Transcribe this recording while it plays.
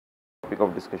topic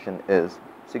of discussion is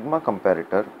sigma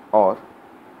comparator, or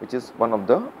which is one of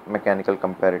the mechanical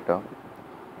comparator.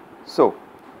 So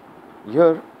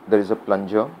here there is a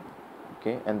plunger,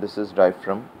 okay, and this is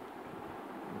diaphragm,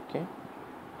 okay,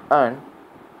 and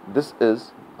this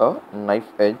is a knife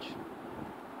edge,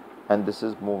 and this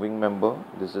is moving member,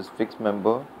 this is fixed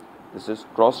member, this is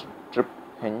cross strip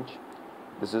hinge,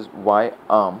 this is Y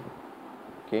arm,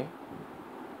 okay,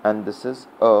 and this is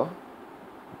a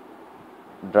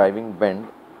driving bend,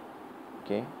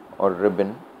 okay, or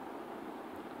ribbon,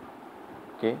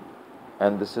 okay,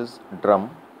 and this is drum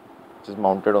which is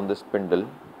mounted on the spindle,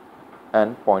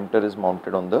 and pointer is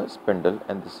mounted on the spindle,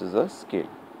 and this is a scale,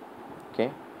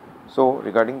 okay. So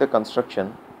regarding the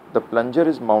construction, the plunger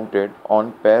is mounted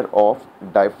on pair of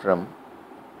diaphragm,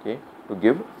 okay, to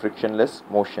give frictionless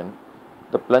motion.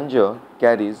 The plunger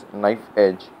carries knife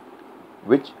edge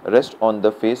which rests on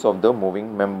the face of the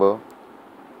moving member.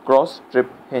 Cross strip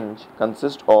hinge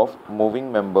consists of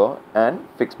moving member and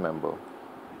fixed member.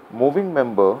 Moving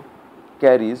member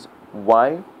carries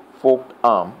Y forked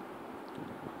arm.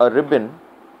 A ribbon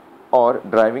or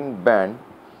driving band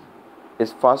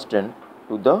is fastened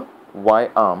to the Y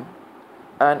arm,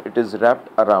 and it is wrapped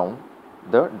around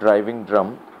the driving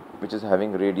drum, which is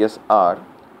having radius R,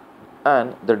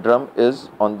 and the drum is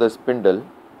on the spindle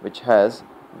which has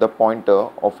the pointer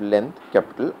of length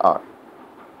capital R.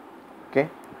 Okay.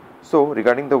 So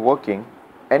regarding the working,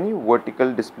 any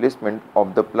vertical displacement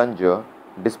of the plunger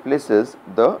displaces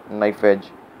the knife edge,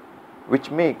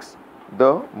 which makes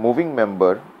the moving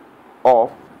member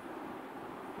of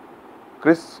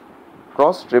cross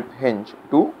strip hinge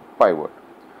to pivot.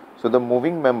 So the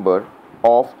moving member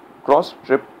of cross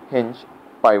strip hinge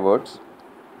pivots.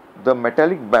 The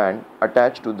metallic band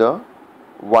attached to the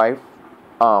Y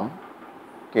arm,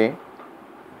 okay,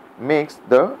 makes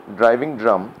the driving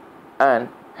drum and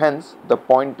hence the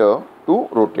pointer to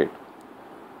rotate.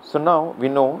 So now we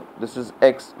know this is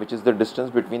X, which is the distance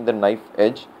between the knife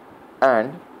edge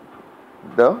and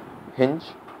the hinge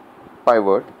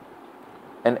pivot,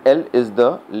 and L is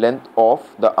the length of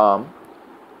the arm,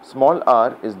 small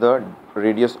r is the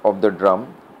radius of the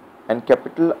drum, and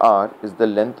capital R is the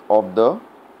length of the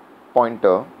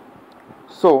pointer.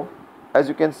 So as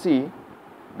you can see,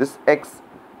 this X,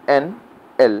 N,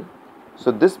 L,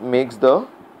 so this makes the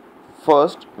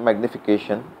first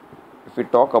magnification. If we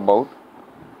talk about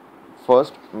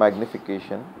first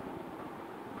magnification,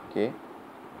 okay,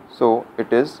 so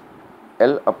it is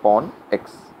L upon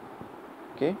X,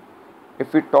 okay.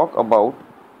 If we talk about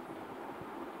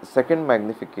second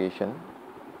magnification,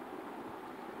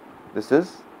 this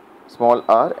is small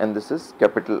r and this is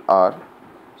capital R.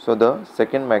 So the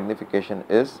second magnification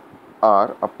is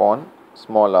R upon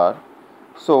small r.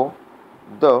 So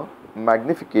the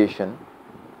magnification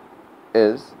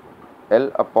is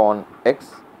L upon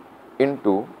X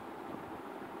into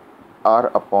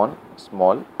R upon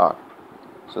small r.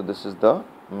 So this is the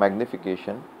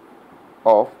magnification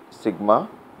of sigma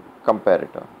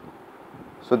comparator.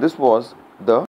 So this was the